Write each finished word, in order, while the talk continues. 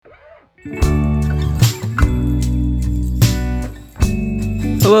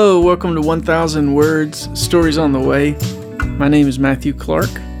Hello, welcome to 1000 Words, Stories on the Way. My name is Matthew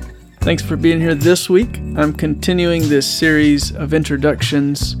Clark. Thanks for being here this week. I'm continuing this series of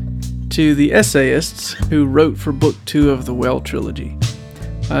introductions to the essayists who wrote for Book 2 of the Well trilogy.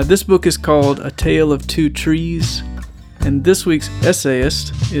 This book is called A Tale of Two Trees, and this week's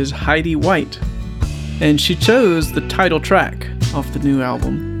essayist is Heidi White. And she chose the title track off the new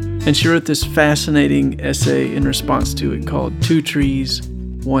album, and she wrote this fascinating essay in response to it called Two Trees,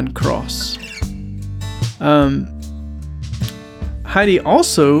 One Cross. Heidi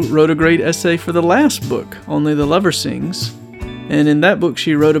also wrote a great essay for the last book, Only the Lover Sings, and in that book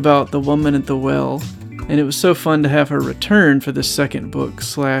she wrote about the woman at the well, and it was so fun to have her return for the second book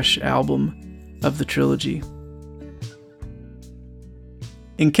 / album of the trilogy.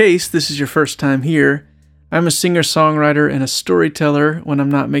 In case this is your first time here, I'm a singer-songwriter and a storyteller when I'm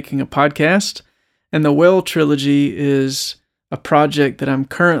not making a podcast, and the Well trilogy is a project that I'm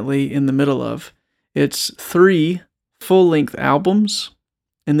currently in the middle of. It's 3 full-length albums,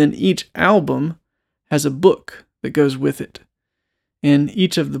 and then each album has a book that goes with it. And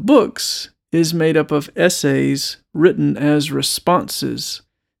each of the books is made up of essays written as responses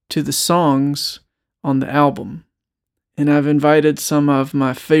to the songs on the album. And I've invited some of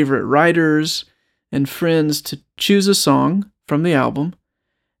my favorite writers and friends to choose a song from the album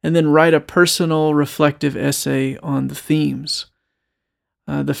and then write a personal reflective essay on the themes.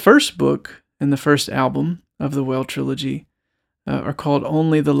 The first book and the first album of the Well trilogy are called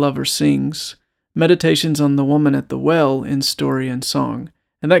Only the Lover Sings, Meditations on the Woman at the Well in Story and Song,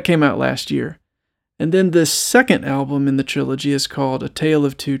 and that came out last year. And then the second album in the trilogy is called A Tale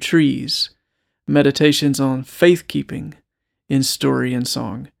of Two Trees, Meditations on Faith-Keeping in Story and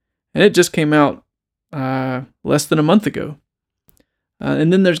Song, and it just came out less than a month ago.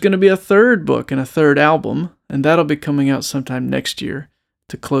 And then there's going to be a third book and a third album, and that'll be coming out sometime next year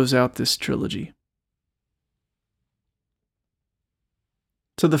to close out this trilogy.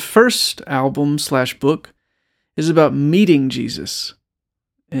 So the first album / book is about meeting Jesus,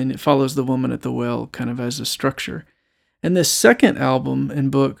 and it follows the woman at the well kind of as a structure. And the second album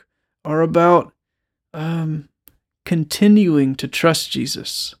and book are about continuing to trust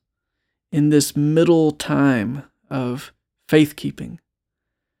Jesus in this middle time of faith-keeping.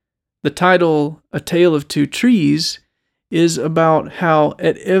 The title, A Tale of Two Trees, is about how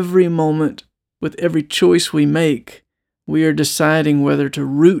at every moment, with every choice we make, we are deciding whether to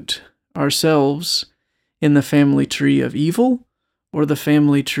root ourselves in the family tree of evil or the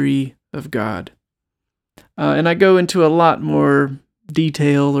family tree of God. And I go into a lot more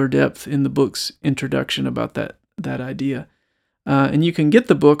detail or depth in the book's introduction about that idea. And you can get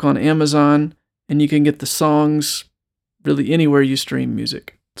the book on Amazon, and you can get the songs really anywhere you stream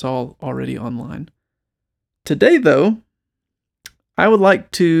music. It's all already online. Today, though, I would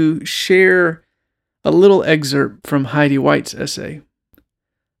like to share a little excerpt from Heidi White's essay.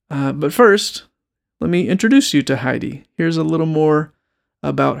 But first, let me introduce you to Heidi. Here's a little more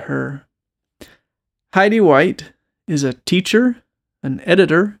about her. Heidi White is a teacher, an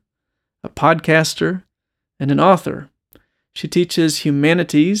editor, a podcaster, and an author. She teaches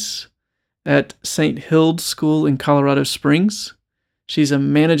humanities at St. Hilde's School in Colorado Springs. She's a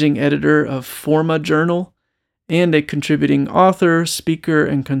managing editor of Forma Journal and a contributing author, speaker,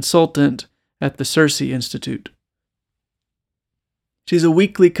 and consultant at the Circe Institute. She's a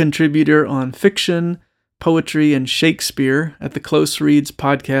weekly contributor on fiction, poetry, and Shakespeare at the Close Reads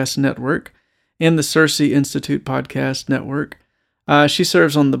Podcast Network and the Circe Institute Podcast Network. She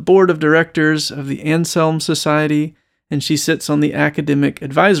serves on the board of directors of the Anselm Society, and she sits on the academic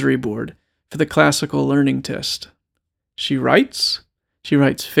advisory board for the Classical Learning Test. She writes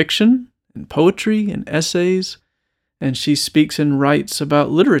fiction and poetry and essays, and she speaks and writes about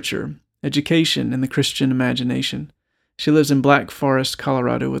literature, education, and the Christian imagination. She lives in Black Forest,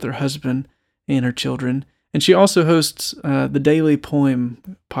 Colorado with her husband and her children, and she also hosts the Daily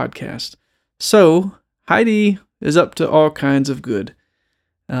Poem podcast. So, Heidi is up to all kinds of good.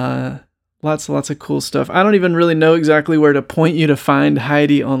 Lots of cool stuff. I don't even really know exactly where to point you to find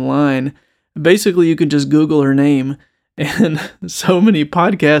Heidi online. Basically, you can just Google her name, and so many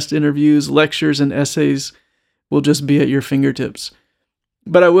podcast interviews, lectures, and essays will just be at your fingertips.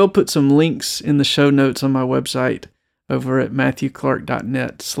 But I will put some links in the show notes on my website over at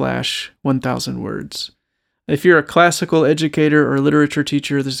matthewclark.net/1000words. If you're a classical educator or literature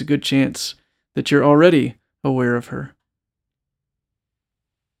teacher, there's a good chance that you're already aware of her.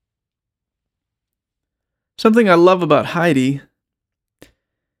 Something I love about Heidi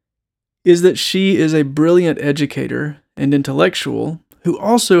is that she is a brilliant educator and intellectual who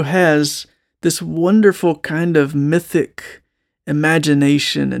also has this wonderful kind of mythic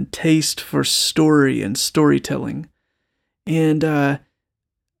imagination and taste for story and storytelling. And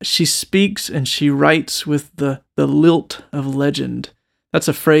she speaks and she writes with the lilt of legend. That's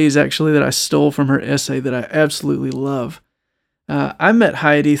a phrase, actually, that I stole from her essay that I absolutely love. I met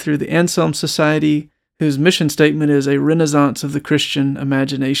Heidi through the Anselm Society, whose mission statement is a renaissance of the Christian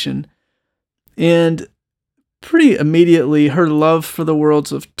imagination. And pretty immediately, her love for the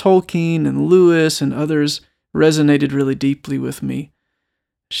worlds of Tolkien and Lewis and others resonated really deeply with me.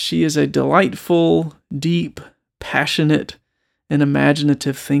 She is a delightful, deep, passionate, and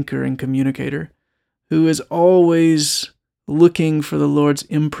imaginative thinker and communicator who is always looking for the Lord's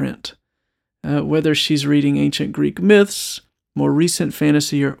imprint, whether she's reading ancient Greek myths, more recent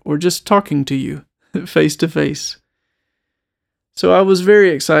fantasy, or just talking to you face to face. So I was very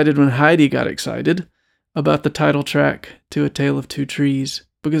excited when Heidi got excited about the title track to A Tale of Two Trees,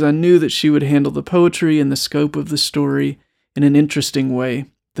 because I knew that she would handle the poetry and the scope of the story in an interesting way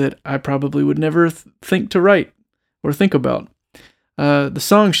that I probably would never think to write or think about. The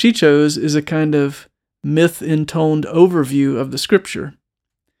song she chose is a kind of myth-intoned overview of the scripture.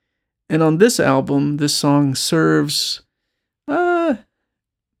 And on this album, this song serves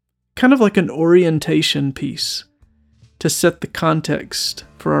kind of like an orientation piece to set the context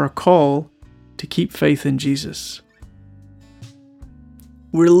for our call to keep faith in Jesus.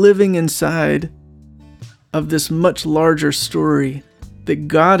 We're living inside of this much larger story that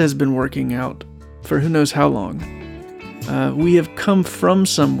God has been working out for who knows how long. We have come from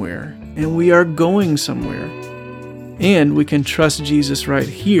somewhere, and we are going somewhere. And we can trust Jesus right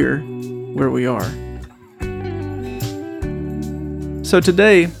here where we are. So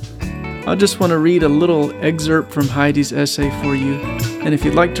today, I just want to read a little excerpt from Heidi's essay for you. And if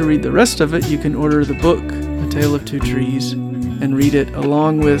you'd like to read the rest of it, you can order the book, A Tale of Two Trees, and read it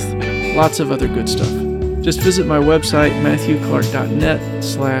along with lots of other good stuff. Just visit my website,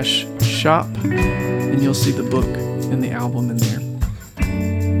 matthewclark.net/shop, and you'll see the book and the album in there.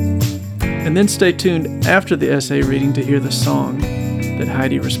 And then stay tuned after the essay reading to hear the song that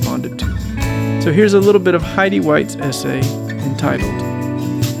Heidi responded to. So here's a little bit of Heidi White's essay entitled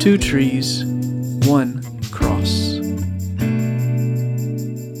Two Trees, One Cross.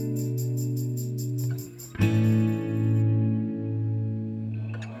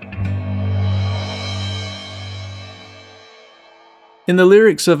 In the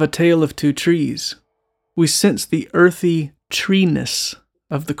lyrics of A Tale of Two Trees, we sense the earthy treeness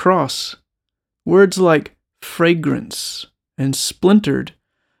of the cross. Words like fragrance and splintered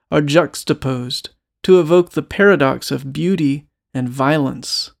are juxtaposed to evoke the paradox of beauty and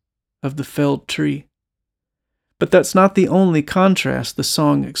violence of the felled tree. But that's not the only contrast the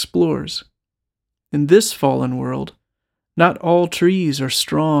song explores. In this fallen world, not all trees are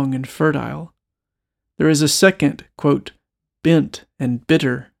strong and fertile. There is a second, quote, bent and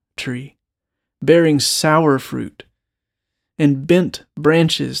bitter tree, bearing sour fruit, and bent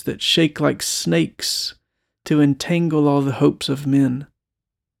branches that shake like snakes to entangle all the hopes of men.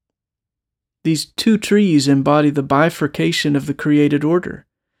 These two trees embody the bifurcation of the created order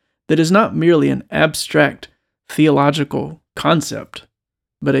that is not merely an abstract theological concept,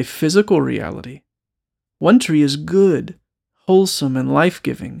 but a physical reality. One tree is good, wholesome, and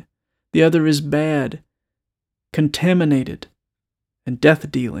life-giving. The other is bad, contaminated, and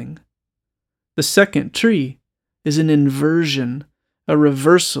death-dealing. The second tree is an inversion, a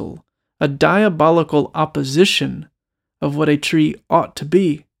reversal, a diabolical opposition of what a tree ought to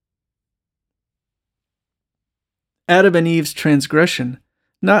be. Adam and Eve's transgression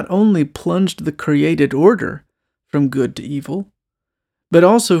not only plunged the created order from good to evil, but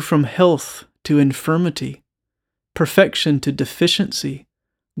also from health to infirmity, perfection to deficiency,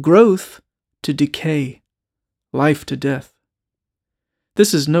 growth to decay, life to death.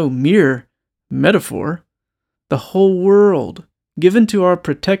 This is no mere metaphor. The whole world, given to our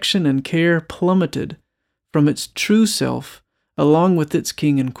protection and care, plummeted from its true self along with its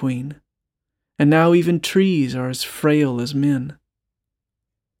king and queen. And now even trees are as frail as men.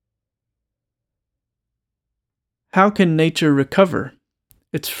 How can nature recover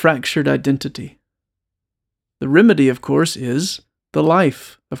its fractured identity? The remedy, of course, is the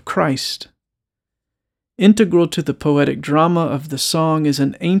life of Christ. Integral to the poetic drama of the song is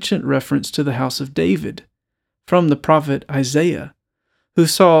an ancient reference to the house of David from the prophet Isaiah, who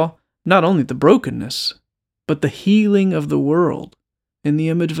saw not only the brokenness, but the healing of the world in the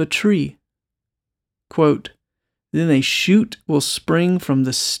image of a tree. Quote, "Then a shoot will spring from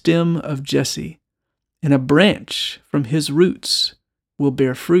the stem of Jesse, and a branch from his roots will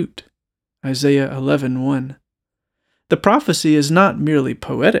bear fruit." Isaiah 11:1. The prophecy is not merely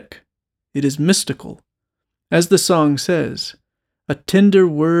poetic, it is mystical. As the song says, a tender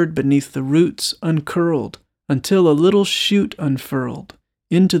word beneath the roots uncurled until a little shoot unfurled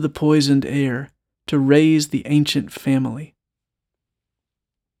into the poisoned air to raise the ancient family.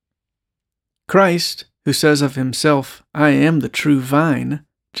 Christ, who says of himself, I am the true vine,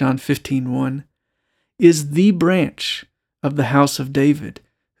 John 15:1, is the branch of the house of David,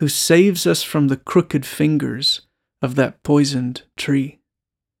 who saves us from the crooked fingers of that poisoned tree.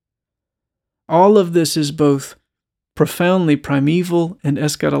 All of this is both profoundly primeval and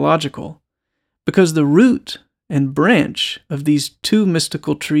eschatological, because the root and branch of these two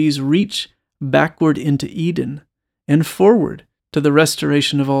mystical trees reach backward into Eden and forward to the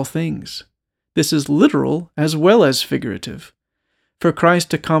restoration of all things. This is literal as well as figurative, for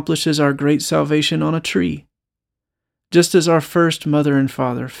Christ accomplishes our great salvation on a tree. Just as our first mother and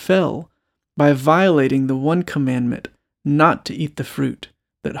father fell by violating the one commandment not to eat the fruit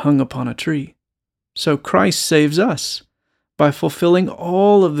that hung upon a tree, so Christ saves us by fulfilling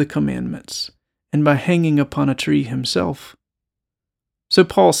all of the commandments and by hanging upon a tree himself. So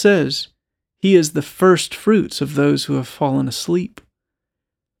Paul says, he is the first fruits of those who have fallen asleep.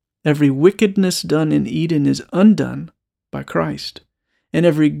 Every wickedness done in Eden is undone by Christ, and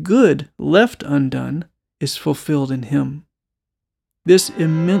every good left undone is fulfilled in him. This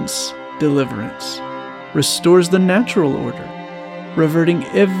immense deliverance restores the natural order, reverting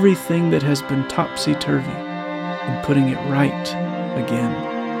everything that has been topsy-turvy and putting it right again.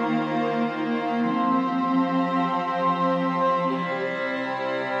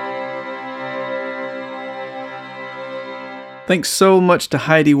 Thanks so much to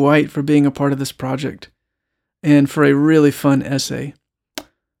Heidi White for being a part of this project and for a really fun essay.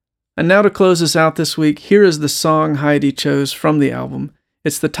 And now to close us out this week, here is the song Heidi chose from the album.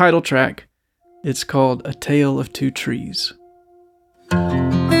 It's the title track. It's called A Tale of Two Trees.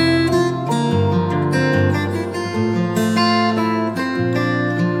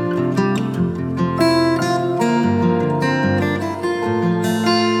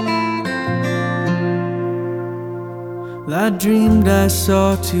 I dreamed I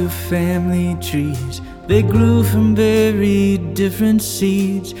saw two family trees. They grew from very different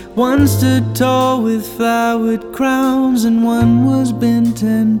seeds. One stood tall with flowered crowns, and one was bent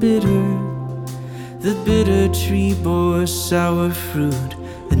and bitter. The bitter tree bore sour fruit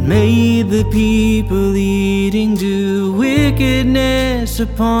that made the people eating do wickedness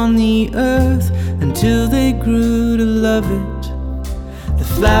upon the earth until they grew to love it. The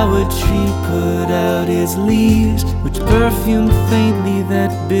flower tree put out its leaves, which perfumed faintly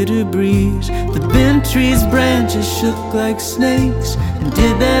that bitter breeze. The bent tree's branches shook like snakes and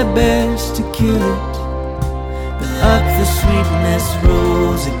did their best to kill it. But up the sweetness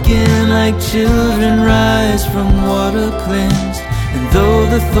rose again, like children rise from water cleansed. And though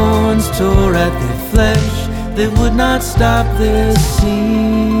the thorns tore at their flesh, they would not stop their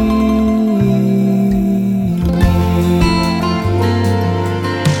singing.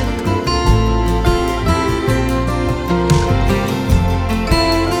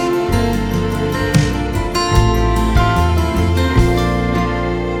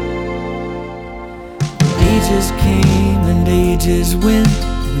 Ages came and ages went,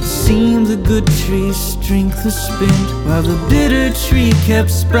 and it seemed the good tree's strength was spent, while the bitter tree kept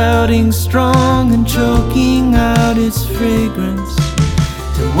sprouting strong and choking out its fragrance.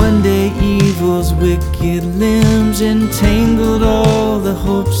 Till one day evil's wicked limbs entangled all the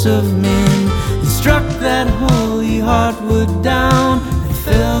hopes of men, and struck that holy heartwood down and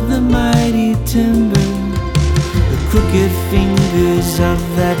felled the mighty timber. The crooked fingers of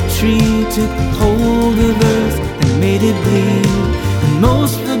that tree took hold of earth and made it bleed, and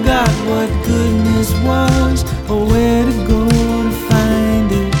most forgot what goodness was, or where to go to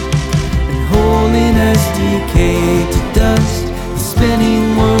find it. And holiness decayed to dust, the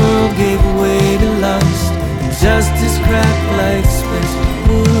spinning world gave way to lust, and justice cracked like spent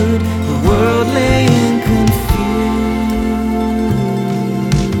wood, the world lay in confusion.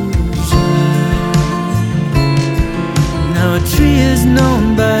 Now a tree is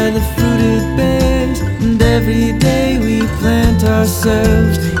known by the fruit it bears, and every day we plant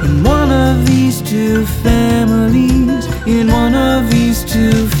ourselves in one of these two families, in one of these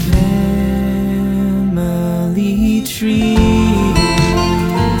two family trees.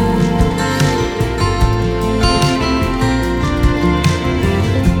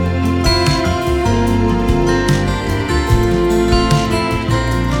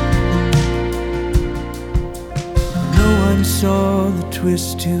 No one saw the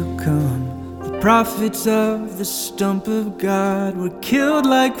twist to come, the prophets of the stump of God were killed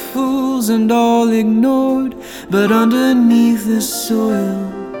like fools and all ignored, but underneath the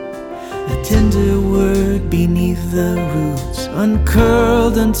soil, a tender word beneath the roots,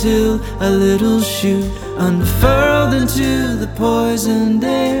 uncurled until a little shoot unfurled into the poisoned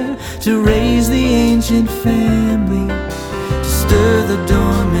air, to raise the ancient family, to stir the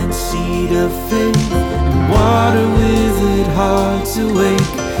dormant seed of faith, and water withered hearts awake,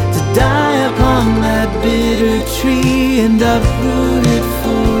 to die upon that bitter tree and uproot it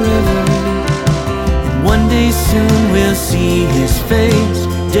forever. And one day soon we'll see his face,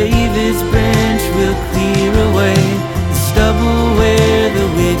 David's branch will clear away the stubble where the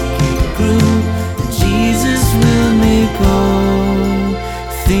wicked grew, and Jesus will make all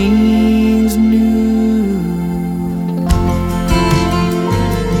things new.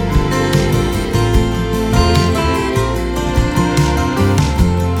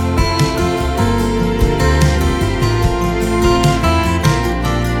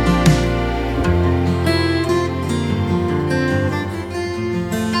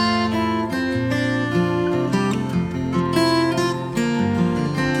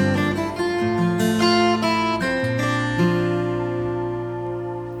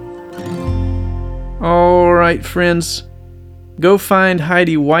 All right, friends, go find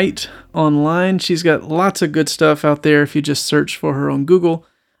Heidi White online. She's got lots of good stuff out there if you just search for her on Google.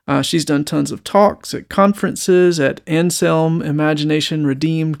 She's done tons of talks at conferences, at Anselm Imagination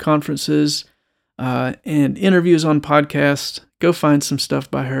Redeemed conferences, and interviews on podcasts. Go find some stuff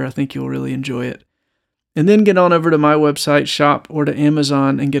by her. I think you'll really enjoy it. And then get on over to my website, shop, or to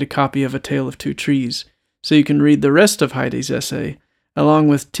Amazon and get a copy of A Tale of Two Trees, so you can read the rest of Heidi's essay, along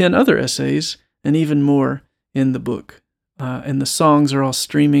with 10 other essays, and even more in the book. And the songs are all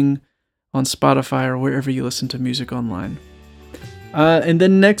streaming on Spotify or wherever you listen to music online. And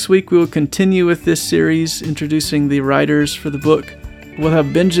then next week we will continue with this series, introducing the writers for the book. We'll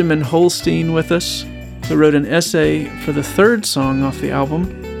have Benjamin Holstein with us, who wrote an essay for the third song off the album,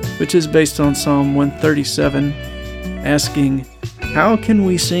 which is based on Psalm 137, asking, how can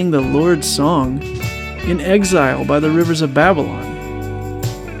we sing the Lord's song in exile by the rivers of Babylon?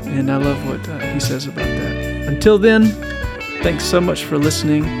 And I love what he says about that. Until then, thanks so much for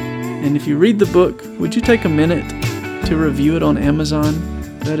listening. And if you read the book, would you take a minute to review it on Amazon?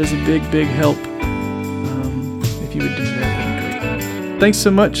 That is a big, big help. If you would do that, that'd be great. Thanks so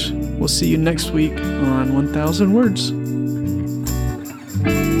much. We'll see you next week on 1000 Words.